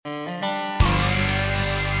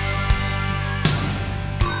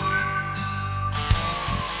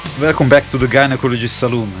Welcome back to the Gynecologist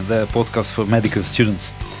Saloon, the podcast for medical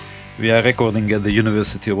students. We are recording at the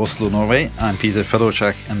University of Oslo, Norway. I'm Peter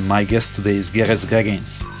Fedorchak, and my guest today is Gareth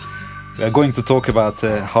Greggains. We are going to talk about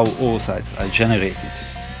how oocytes are generated.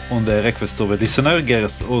 On the request of a listener,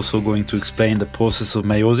 Gareth also going to explain the process of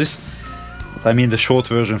meiosis. I mean the short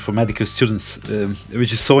version for medical students,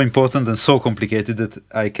 which is so important and so complicated that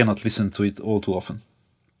I cannot listen to it all too often.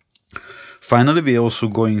 Finally, we are also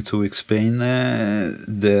going to explain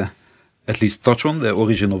at least touch on the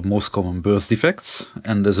origin of most common birth defects.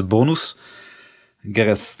 And as a bonus,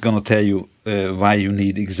 Gareth gonna tell you why you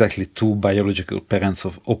need exactly two biological parents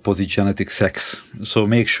of opposite genetic sex. So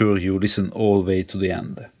make sure you listen all the way to the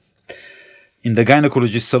end. In the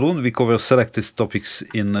Gynecologist Saloon, we cover selected topics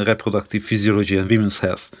in reproductive physiology and women's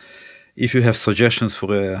health. If you have suggestions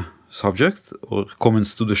for a subject or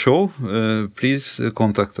comments to the show, please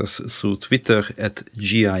contact us through Twitter at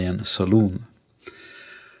GINSaloon.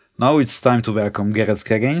 Now it's time to welcome Gareth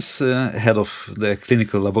Greggains, head of the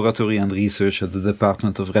clinical laboratory and research at the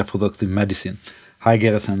Department of Reproductive Medicine. Hi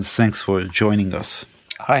Gareth, and thanks for joining us.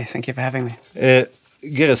 Hi, thank you for having me.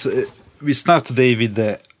 Gareth, we start today with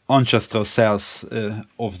the ancestral cells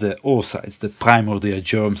of the oocytes, the primordial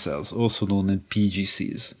germ cells, also known as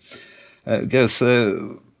PGCs. Gareth,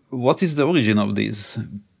 what is the origin of these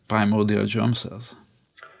primordial germ cells?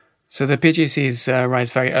 So the PGCs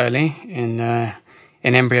rise very early in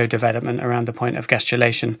embryo development around the point of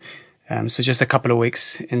gastrulation, so just a couple of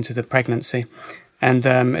weeks into the pregnancy. And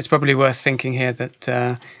it's probably worth thinking here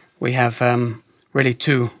that we have really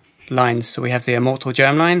two lines. So we have the immortal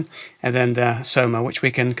germline and then the soma, which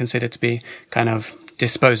we can consider to be kind of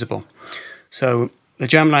disposable. So the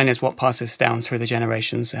germline is what passes down through the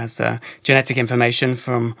generations as the genetic information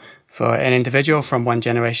for an individual from one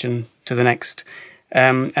generation to the next.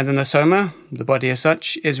 And then the soma, the body as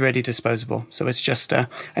such, is really disposable. So it's just an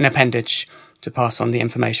appendage to pass on the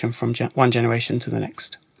information from one generation to the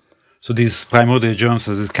next. So these primordial germ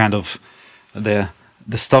cells is kind of the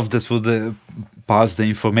stuff that would pass the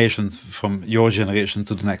information from your generation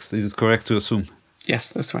to the next. Is it correct to assume? Yes,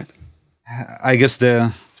 that's right. I guess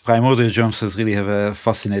the primordial germ cells really have a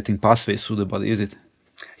fascinating pathway through the body, is it?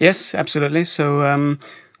 Yes, absolutely. So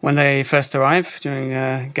when they first arrive during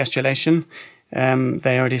gastrulation,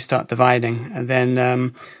 they already start dividing. And then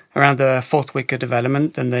around the fourth week of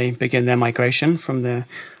development, then they begin their migration from the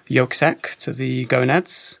yolk sac to the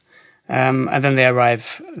gonads. And then they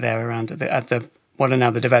arrive there around what are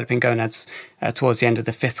now the developing gonads towards the end of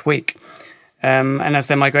the fifth week. And as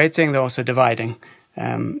they're migrating, they're also dividing.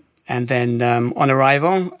 And then on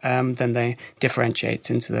arrival, then they differentiate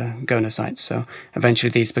into the gonocytes. So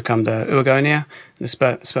eventually these become the oogonia, the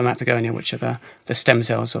spermatogonia, which are the stem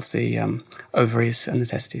cells of the ovaries and the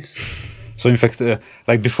testes. So in fact,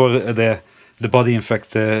 like before the body in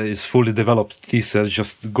fact is fully developed, these cells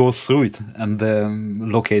just go through it and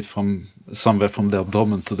locate from somewhere from the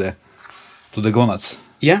abdomen to the gonads.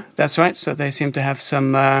 Yeah, that's right. So they seem to have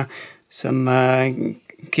some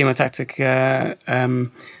chemotactic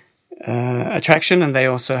attraction, and they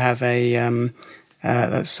also have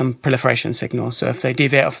some proliferation signals. So if they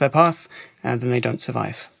deviate off their path, then they don't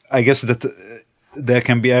survive. I guess that there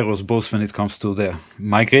can be errors both when it comes to the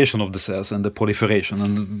migration of the cells and the proliferation.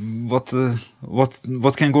 And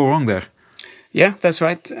what can go wrong there? Yeah, that's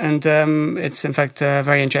right. And it's in fact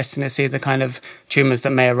very interesting to see the kind of tumours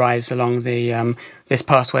that may arise along this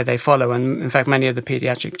pathway they follow. And in fact, many of the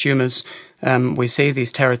pediatric tumours we see,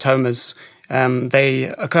 these teratomas,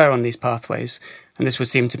 they occur on these pathways, and this would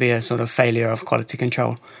seem to be a sort of failure of quality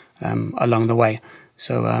control along the way.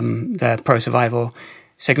 So the pro-survival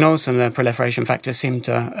signals and the proliferation factors seem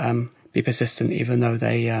to be persistent, even though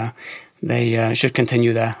they should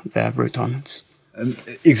continue their route onwards.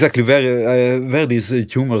 Exactly where these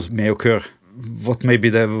tumors may occur, what may be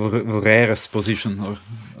the rarest position or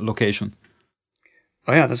location?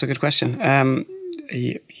 Oh yeah, that's a good question.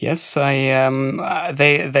 Yes,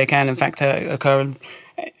 they can in fact occur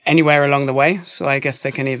anywhere along the way. So I guess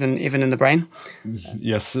they can even in the brain.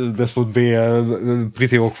 Yes, this would be a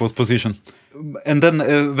pretty awkward position. And then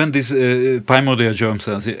when these primordial germ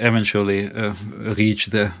cells eventually reach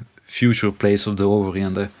the future place of the ovary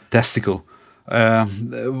and the testicle,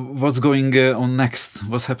 what's going on next?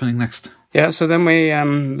 What's happening next? Yeah, so then we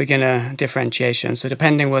begin a differentiation. So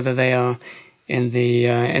depending whether they are in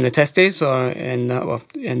the testes or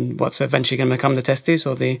in what's eventually going to become the testes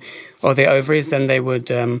or the ovaries, then they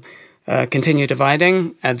would continue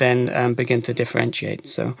dividing and then begin to differentiate.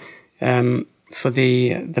 So for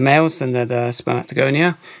the males, then they're the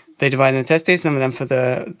spermatogonia. They divide in the testes, and then for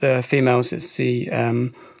the females, it's the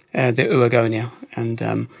oogonia.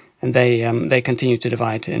 and they continue to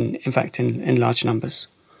divide, in fact, in large numbers.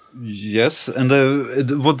 Yes, and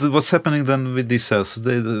what's happening then with these cells?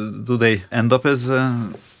 Do they end up as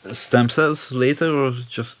stem cells later, or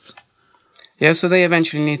just? Yeah, so they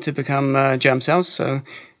eventually need to become germ cells. So,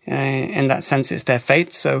 in that sense, it's their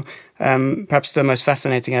fate. So, perhaps the most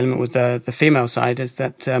fascinating element with the female side is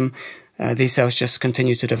that these cells just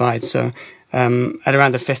continue to divide. So, at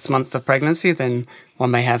around the 5th month of pregnancy, then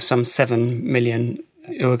one may have some 7 million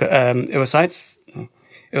oocytes,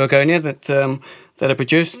 oogonia that are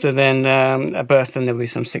produced, and then at birth, then there'll be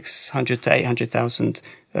some 600 to 800,000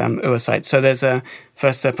 oocytes. So there's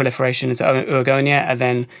first a proliferation into oogonia, and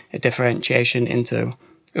then a differentiation into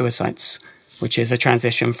oocytes, which is a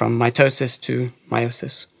transition from mitosis to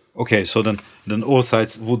meiosis. Okay, so then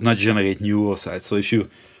oocytes would not generate new oocytes. So if you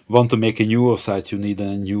want to make a new oocyte, you need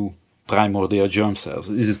a new primordial germ cells.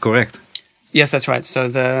 Is it correct? Yes, that's right. So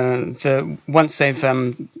the once they've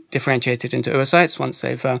differentiated into oocytes, once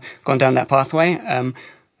they've gone down that pathway,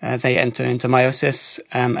 they enter into meiosis,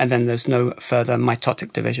 and then there's no further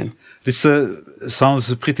mitotic division. This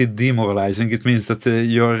sounds pretty demoralizing. It means that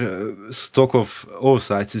your stock of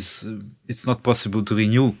oocytes it's not possible to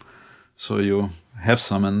renew. So you have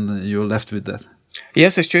some, and you're left with that.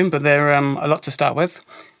 Yes, it's true, but they're a lot to start with.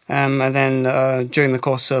 And then during the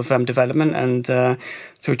course of development and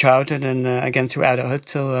through childhood and again through adulthood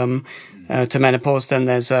to menopause, then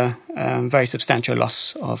there's a very substantial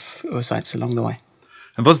loss of oocytes along the way.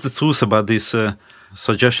 And what's the truth about these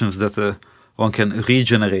suggestions that one can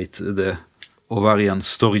regenerate the ovarian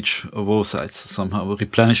storage of oocytes, somehow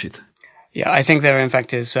replenish it? Yeah, I think there in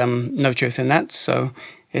fact is no truth in that. So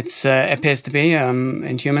it appears to be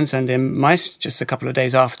in humans and in mice just a couple of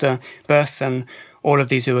days after birth, and all of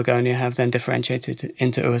these oogonia have then differentiated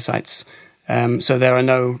into oocytes. So there are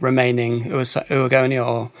no remaining oogonia,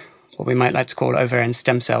 or what we might like to call ovarian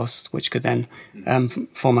stem cells, which could then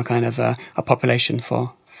form a kind of a population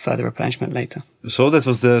for further replenishment later. So that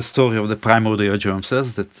was the story of the primordial germ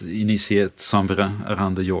cells that initiate somewhere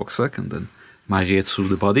around the yolk sac and then migrate through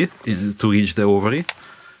the body to reach the ovary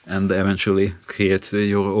and eventually create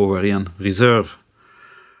your ovarian reserve.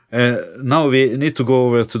 Now we need to go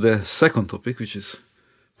over to the second topic, which is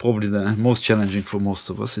probably the most challenging for most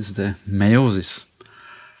of us, is the meiosis.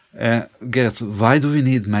 Gareth, why do we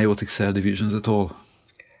need meiotic cell divisions at all?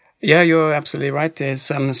 Yeah, you're absolutely right. It's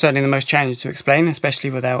certainly the most challenging to explain,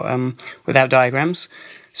 especially without diagrams.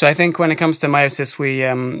 So I think when it comes to meiosis, we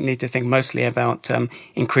need to think mostly about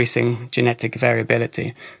increasing genetic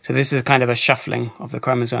variability. So this is kind of a shuffling of the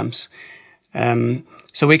chromosomes.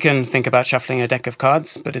 So we can think about shuffling a deck of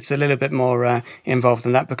cards, but it's a little bit more involved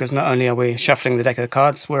than that, because not only are we shuffling the deck of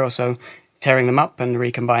cards, we're also tearing them up and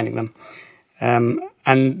recombining them.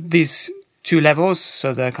 And these two levels,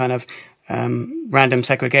 so the kind of random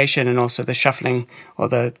segregation and also the shuffling or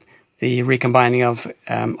the recombining of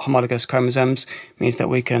homologous chromosomes, means that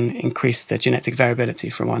we can increase the genetic variability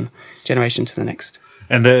from one generation to the next.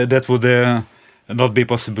 And that would not be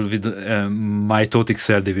possible with mitotic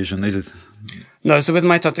cell division, is it? No, so with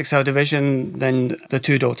mitotic cell division, then the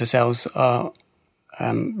two daughter cells are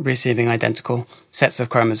receiving identical sets of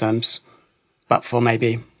chromosomes, but for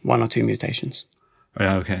maybe one or two mutations.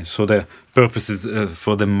 Yeah, okay. So the purpose is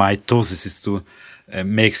for the mitosis is to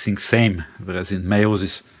make things same, whereas in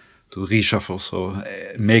meiosis to reshuffle, so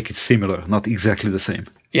make it similar, not exactly the same.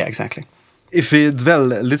 Yeah, exactly. If we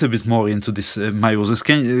dwell a little bit more into this meiosis,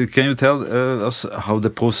 can you tell us how the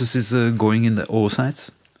process is going in the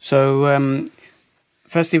oocytes? So,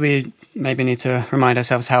 firstly, we maybe need to remind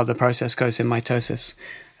ourselves how the process goes in mitosis.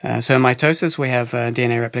 So in mitosis, we have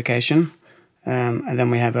DNA replication, and then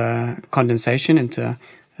we have a condensation into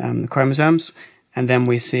the chromosomes, and then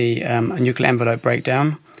we see a nuclear envelope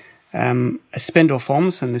breakdown. A spindle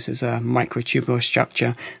forms, and this is a microtubule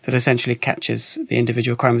structure that essentially catches the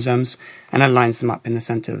individual chromosomes and aligns them up in the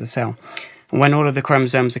center of the cell. And when all of the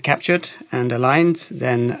chromosomes are captured and aligned,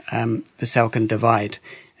 then the cell can divide,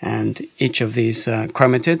 and each of these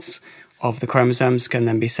chromatids of the chromosomes can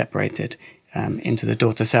then be separated into the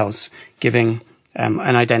daughter cells, giving an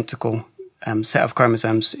identical set of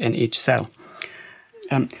chromosomes in each cell.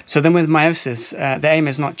 So then with meiosis, the aim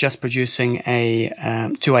is not just producing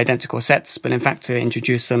two identical sets, but in fact to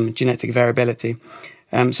introduce some genetic variability.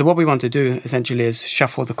 So what we want to do essentially is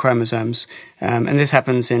shuffle the chromosomes. And this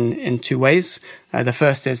happens in two ways. The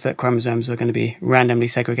first is that chromosomes are going to be randomly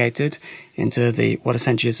segregated into what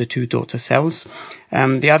essentially is the two daughter cells.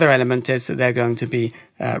 The other element is that they're going to be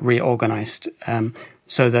reorganized,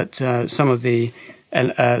 so that some of the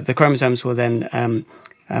chromosomes will then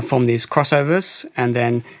form these crossovers and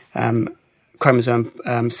then chromosome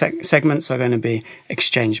segments are going to be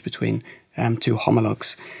exchanged between two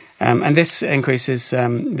homologs. And this increases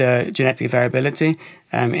the genetic variability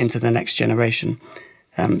into the next generation.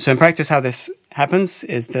 So in practice, how this happens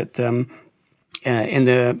is that in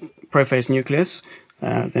the prophase nucleus,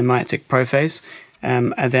 the meiotic prophase,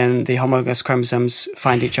 and then the homologous chromosomes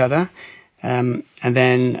find each other, and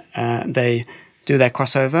then they do their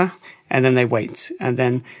crossover, and then they wait. And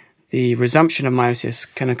then the resumption of meiosis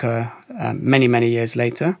can occur many, many years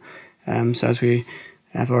later. So as we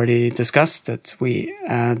have already discussed, that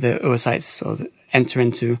the oocytes enter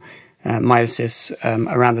into meiosis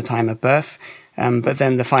around the time of birth, but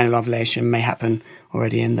then the final ovulation may happen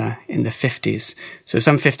already in the 50s. So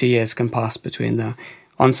some 50 years can pass between the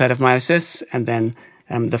onset of meiosis and then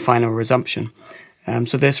the final resumption.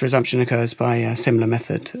 So this resumption occurs by a similar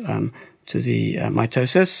method to the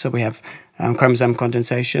mitosis. So we have chromosome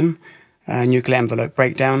condensation, nuclear envelope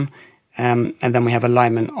breakdown, and then we have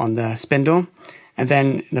alignment on the spindle. And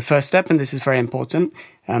then the first step, and this is very important,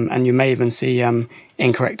 and you may even see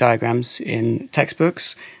incorrect diagrams in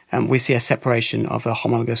textbooks, we see a separation of the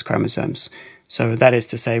homologous chromosomes. So that is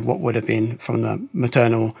to say what would have been from the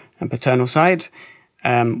maternal and paternal side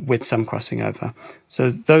with some crossing over.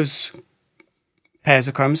 So those pairs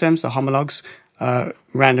of chromosomes, the homologs, are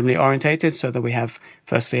randomly orientated so that we have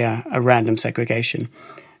firstly a random segregation.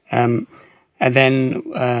 And then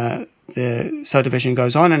the cell division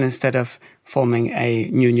goes on, and instead of forming a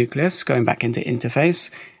new nucleus going back into interphase,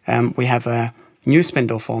 we have a new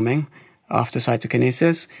spindle forming after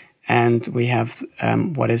cytokinesis, and we have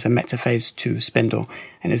what is a metaphase 2 spindle.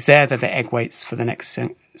 And it's there that the egg waits for the next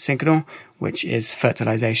syncytial, which is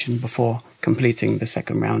fertilization before completing the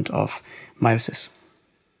second round of meiosis.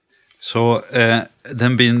 So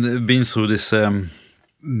then been through this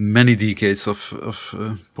many decades of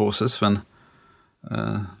process when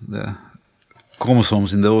the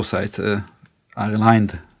chromosomes in the oocyte are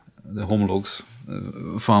aligned, the homologs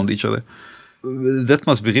found each other. That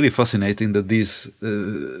must be really fascinating that these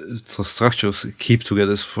structures keep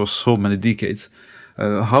together for so many decades.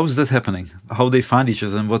 How is that happening? How they find each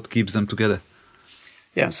other and what keeps them together?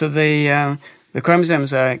 Yeah, so the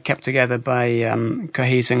chromosomes are kept together by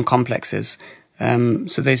cohesin complexes.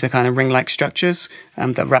 So these are kind of ring-like structures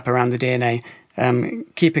that wrap around the DNA,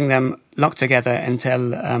 keeping them locked together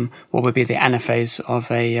until what would be the anaphase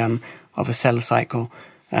of a cell cycle.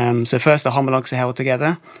 So first the homologs are held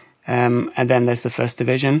together, and then there's the first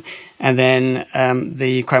division, and then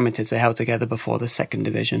the chromatids are held together before the second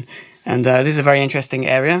division. And this is a very interesting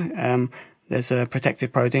area. There's a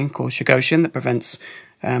protective protein called shigoshin that prevents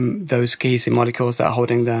those cohesive molecules that are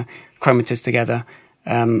holding the chromatids together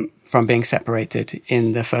from being separated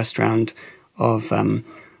in the first round of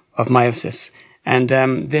meiosis. And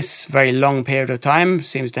this very long period of time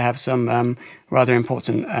seems to have some rather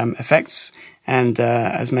important effects. And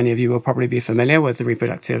as many of you will probably be familiar with the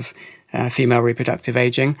female reproductive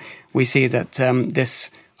aging, we see that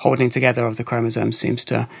this holding together of the chromosomes seems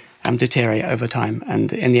to deteriorate over time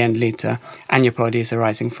and in the end lead to aneuploidies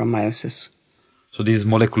arising from meiosis. So these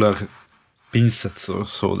molecular pincets or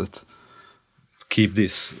so that keep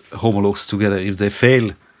these homologs together, if they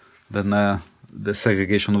fail, then the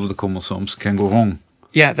segregation of the chromosomes can go wrong.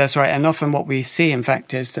 Yeah, that's right. And often what we see, in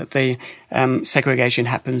fact, is that the segregation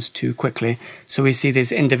happens too quickly. So we see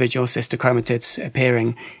these individual sister chromatids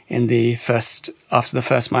appearing after the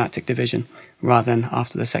first meiotic division rather than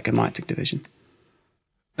after the second meiotic division.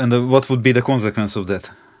 And what would be the consequence of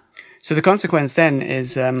that? So the consequence then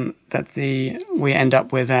is that we end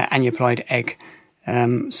up with an aneuploid egg.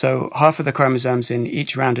 So half of the chromosomes in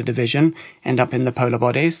each round of division end up in the polar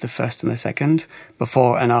bodies, the first and the second,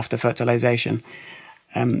 before and after fertilization.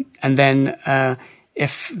 And then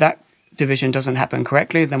if that division doesn't happen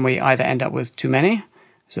correctly, then we either end up with too many,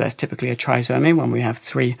 so that's typically a trisomy when we have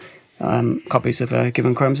 3 copies of a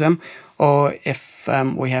given chromosome, or if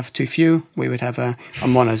we have too few, we would have a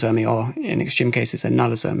monosomy, or in extreme cases, a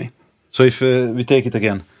nullosomy. So if we take it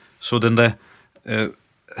again, so then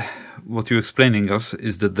what you're explaining us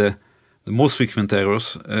is that the most frequent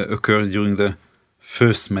errors occur during the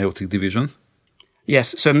first meiotic division.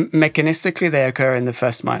 Yes, so mechanistically they occur in the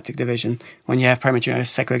first meiotic division when you have premature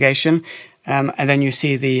segregation, and then you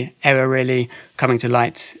see the error really coming to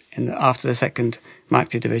light after the second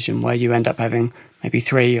meiotic division, where you end up having maybe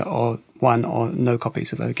 3 or 1 or no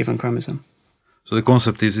copies of a given chromosome. So the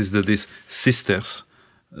concept is that these sisters,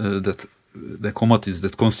 that the chromatids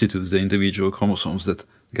that constitutes the individual chromosomes, that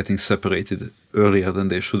getting separated earlier than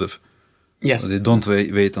they should have. Yes. So they don't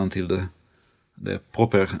wait until the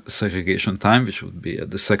proper segregation time, which would be at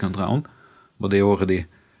the second round, but they already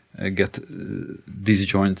get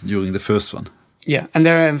disjoint during the first one. Yeah, and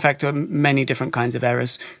there are in fact many different kinds of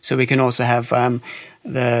errors. So we can also have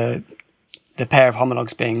the pair of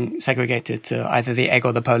homologs being segregated to either the egg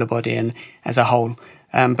or the polar body and as a whole.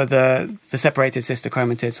 But the separated sister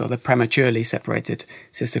chromatids or the prematurely separated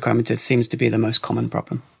sister chromatids seems to be the most common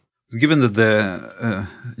problem. Given that the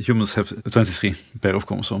humans have 23 pair of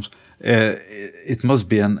chromosomes, it must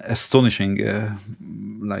be an astonishing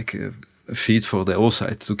feat for the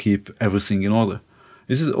oocyte to keep everything in order.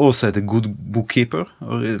 Is the oocyte a good bookkeeper,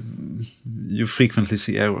 or you frequently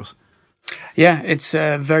see errors? Yeah, it's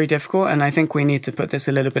very difficult, and I think we need to put this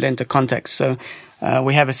a little bit into context. So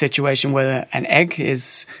we have a situation where an egg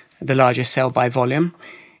is the largest cell by volume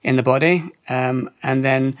in the body, and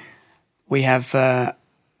then we have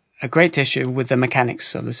a great issue with the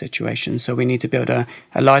mechanics of the situation. So we need to build a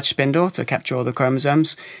large spindle to capture all the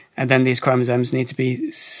chromosomes, and then these chromosomes need to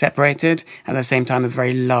be separated, and at the same time a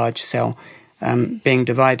very large cell being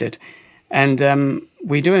divided. And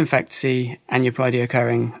we do in fact see aneuploidy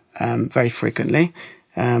occurring very frequently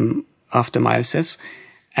after meiosis.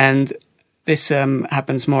 And this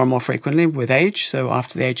happens more and more frequently with age. So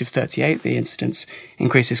after the age of 38, the incidence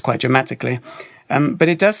increases quite dramatically. But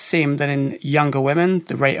it does seem that in younger women,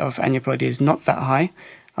 the rate of aneuploidy is not that high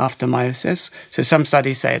after meiosis. So some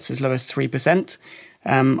studies say it's as low as 3%.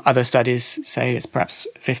 Other studies say it's perhaps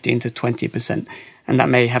 15 to 20%. And that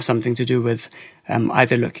may have something to do with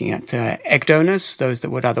either looking at egg donors, those that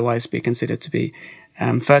would otherwise be considered to be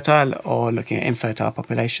fertile, or looking at infertile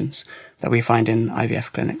populations that we find in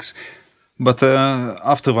IVF clinics. But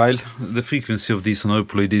after a while, the frequency of these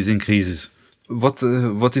aneuploidies increases. What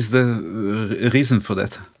is the reason for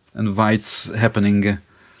that, and why it's happening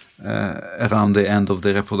around the end of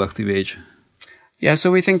the reproductive age? Yeah,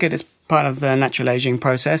 so we think it is part of the natural aging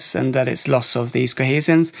process, and that it's loss of these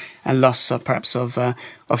cohesins and loss of perhaps of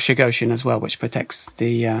Shigoshin as well, which protects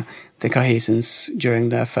the cohesins during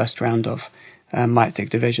the first round of meiotic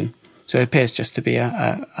division. So it appears just to be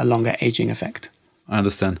a longer aging effect. I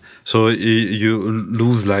understand. So you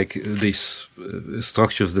lose these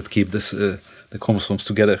structures that keep the chromosomes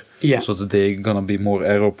together, so that they're gonna be more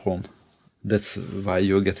error prone. That's why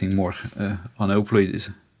you're getting more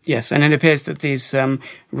aneuploidies. Yes, and it appears that these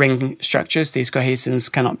ring structures, these cohesins,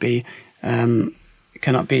 cannot be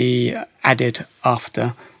added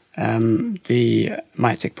after the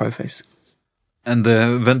meiotic prophase. And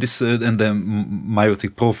when this and the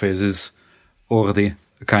meiotic prophase is already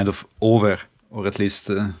kind of over, or at least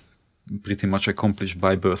pretty much accomplished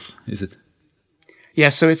by birth, is it?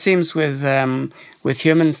 Yes, so it seems with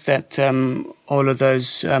humans that all of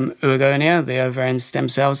those oogonia, the ovarian stem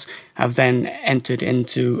cells, have then entered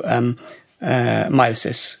into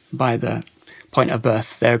meiosis by the point of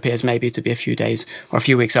birth. There appears maybe to be a few days or a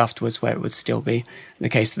few weeks afterwards where it would still be the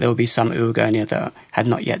case that there will be some oogonia that had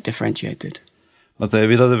not yet differentiated. But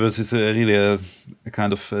with other words, it's really a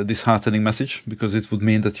kind of disheartening message, because it would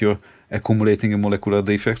mean that you're accumulating a molecular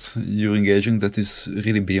defects during aging that is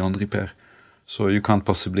really beyond repair. So you can't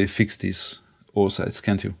possibly fix these oocytes,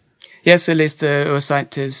 can't you? Yes, at least the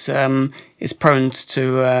oocyte is prone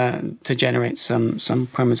to generate some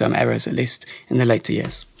chromosome errors, at least in the later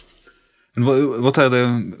years. And what are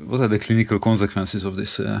the clinical consequences of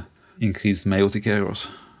this increased meiotic errors?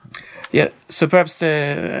 Yeah, so perhaps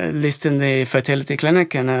at least in the fertility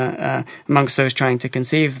clinic and amongst those trying to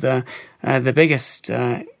conceive, the biggest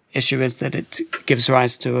issue is that it gives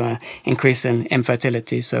rise to increase in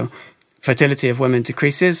infertility. So fertility of women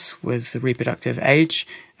decreases with the reproductive age,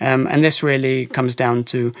 and this really comes down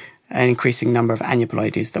to an increasing number of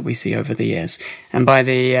aneuploidies that we see over the years. And by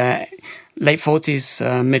the late 40s,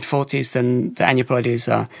 mid-40s, then the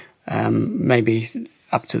aneuploidies are maybe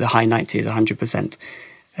up to the high 90s, 100%.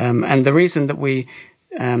 And the reason that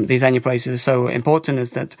these aneuploidies are so important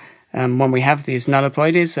is that when we have these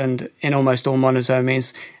nulliploidies, and in almost all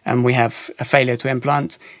monosomies, we have a failure to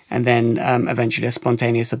implant, and then eventually a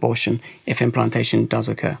spontaneous abortion if implantation does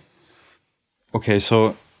occur. Okay,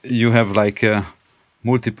 so you have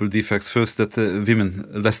multiple defects. First, that women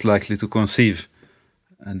are less likely to conceive,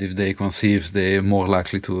 and if they conceive, they're more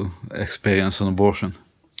likely to experience an abortion.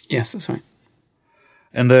 Yes, that's right.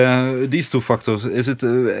 And these two factors, is it?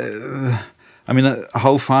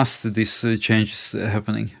 How fast this change is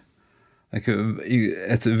happening?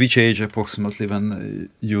 At which age approximately when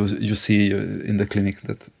you see in the clinic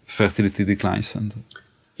that fertility declines?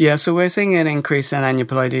 Yeah, so we're seeing an increase in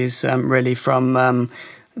aneuploidies really from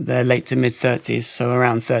the late to mid 30s, so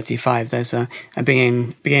around 35. There's a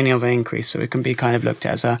beginning of an increase, so it can be kind of looked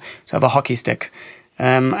at as a sort of a hockey stick.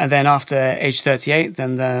 And then after age 38,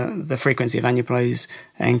 then the frequency of aneuploidies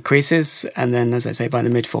increases. And then, as I say, by the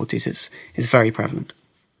mid-40s, it's very prevalent.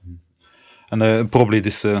 And probably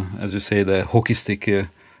this, as you say, the hockey stick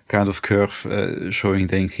kind of curve showing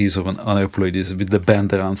the increase of an aneuploidies with the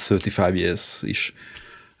band around 35 years-ish,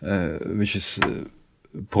 which is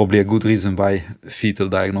probably a good reason why fetal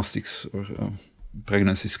diagnostics or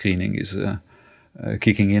pregnancy screening is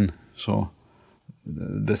kicking in. So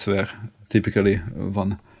that's where typically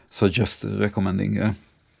one suggests recommending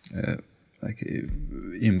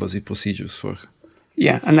invasive procedures for.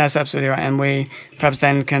 Yeah, and that's absolutely right. And we perhaps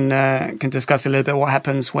then can discuss a little bit what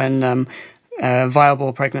happens when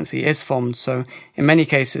viable pregnancy is formed. So in many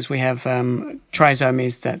cases we have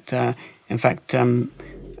trisomies that in fact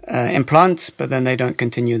implant, but then they don't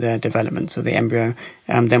continue their development. So the embryo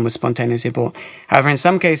then was spontaneously abort. However, in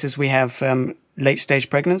some cases we have late-stage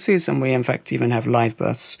pregnancies, and we in fact even have live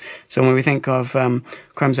births. So when we think of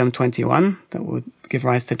chromosome 21, that would give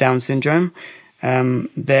rise to Down syndrome,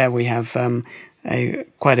 there we have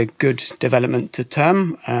quite a good development to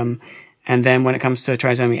term. And then when it comes to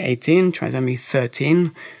trisomy 18, trisomy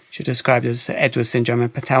 13, which are described as Edwards syndrome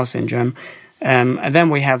and Patau syndrome, and then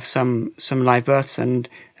we have some live births and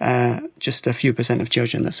just a few % of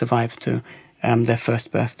children that survive to their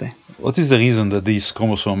first birthday. What is the reason that these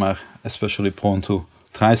chromosomes are especially prone to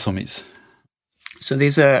trisomies? So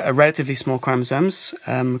these are relatively small chromosomes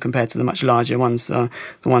compared to the much larger ones, the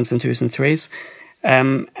 1s and 2s and 3s.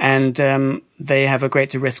 And they have a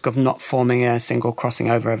greater risk of not forming a single crossing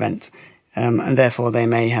over event. And therefore they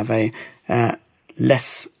may have a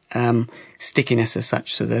less stickiness as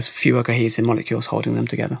such, so there's fewer cohesive molecules holding them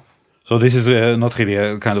together. So this is not really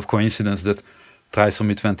a kind of coincidence that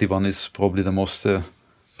trisomy 21 is probably the most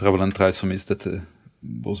prevalent trisomies that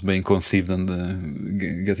was being conceived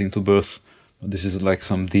and getting to birth. This is like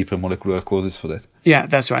some deeper molecular causes for that. Yeah,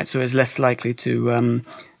 that's right. So it's less likely to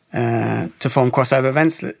form crossover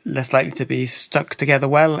events, less likely to be stuck together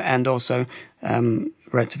well, and also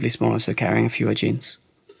relatively smaller, so carrying fewer genes.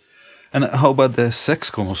 And how about the sex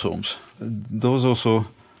chromosomes? Those also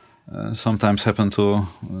sometimes happen to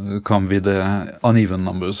come with uneven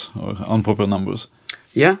numbers or improper numbers.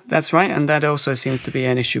 Yeah, that's right, and that also seems to be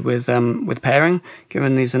an issue with pairing.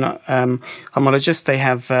 Given these are not homologous, they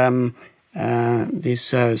have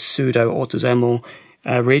these pseudo-autosomal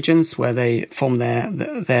regions where they form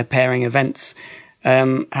their pairing events.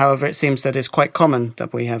 However, it seems that it's quite common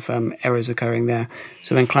that we have errors occurring there.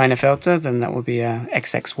 So in Klinefelter, then that would be a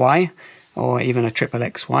XXY or even a triple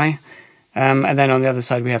XY. And then on the other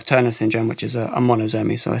side, we have Turner syndrome, which is a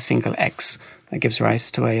monosomy, so a single X that gives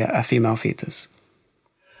rise to a female fetus.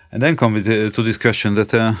 And then come to this question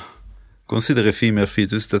that consider a female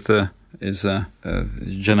fetus that is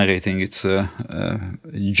generating its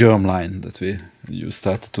germline that you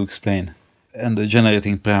started to explain, and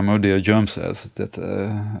generating primordial germ cells that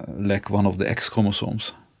lack one of the X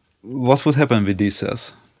chromosomes. What would happen with these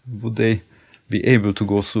cells? Would they be able to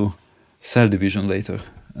go through cell division later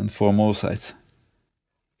and form oocytes?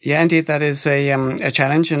 Yeah, indeed, that is a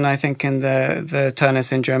challenge, and I think in the Turner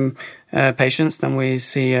syndrome patients, then we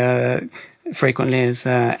see frequently is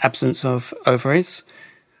absence of ovaries.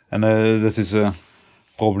 And that is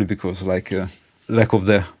probably because lack of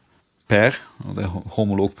the pair, or the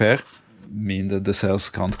homologue pair, mean that the cells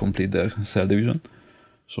can't complete their cell division,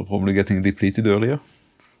 so probably getting depleted earlier.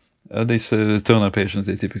 These Turner patients,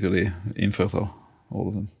 they typically infertile, all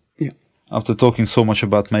of them. Yeah. After talking so much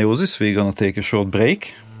about meiosis, we're going to take a short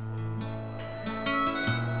break.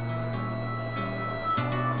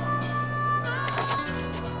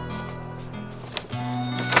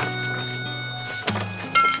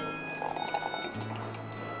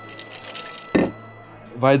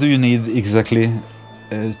 Why do you need exactly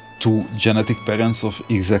two genetic parents of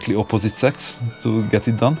exactly opposite sex to get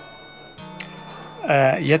it done?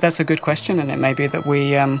 Yeah, that's a good question, and it may be that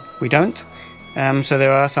we don't. So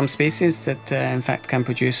there are some species that in fact can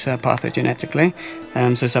produce parthenogenetically.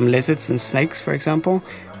 So some lizards and snakes, for example,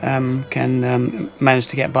 can manage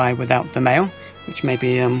to get by without the male, which may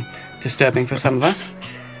be disturbing for some of us.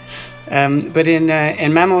 But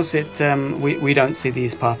in mammals, we don't see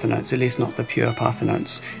these parthenodes, at least not the pure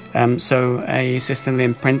parthenodes. So a system of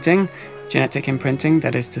imprinting, genetic imprinting,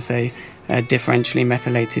 that is to say, differentially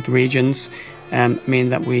methylated regions, mean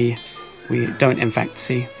that we don't in fact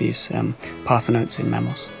see these parthenodes in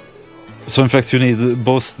mammals. So in fact you need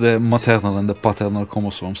both the maternal and the paternal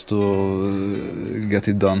chromosomes to get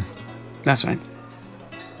it done. That's right.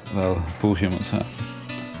 Well, poor humans, huh?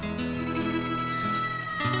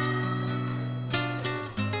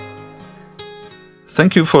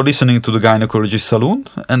 Thank you for listening to the Gynecologist Saloon,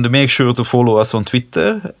 and make sure to follow us on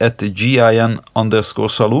Twitter at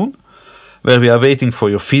GIN_saloon, where we are waiting for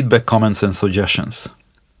your feedback, comments and suggestions.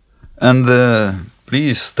 And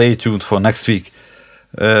please stay tuned for next week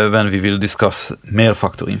when we will discuss male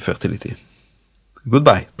factor infertility.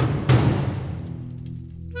 Goodbye.